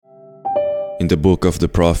In the book of the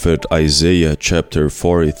prophet Isaiah, chapter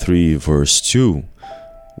 43, verse 2,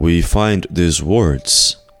 we find these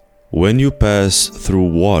words, "When you pass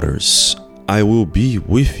through waters, I will be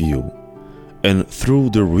with you, and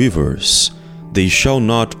through the rivers, they shall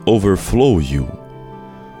not overflow you.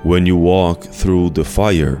 When you walk through the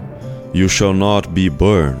fire, you shall not be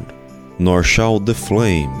burned, nor shall the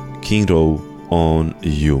flame kindle on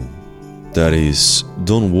you." That is,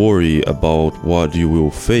 don't worry about what you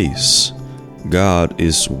will face. God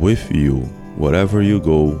is with you, wherever you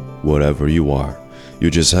go, wherever you are.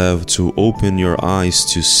 You just have to open your eyes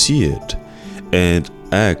to see it and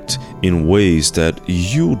act in ways that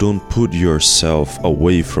you don't put yourself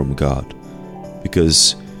away from God,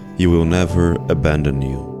 because He will never abandon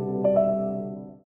you.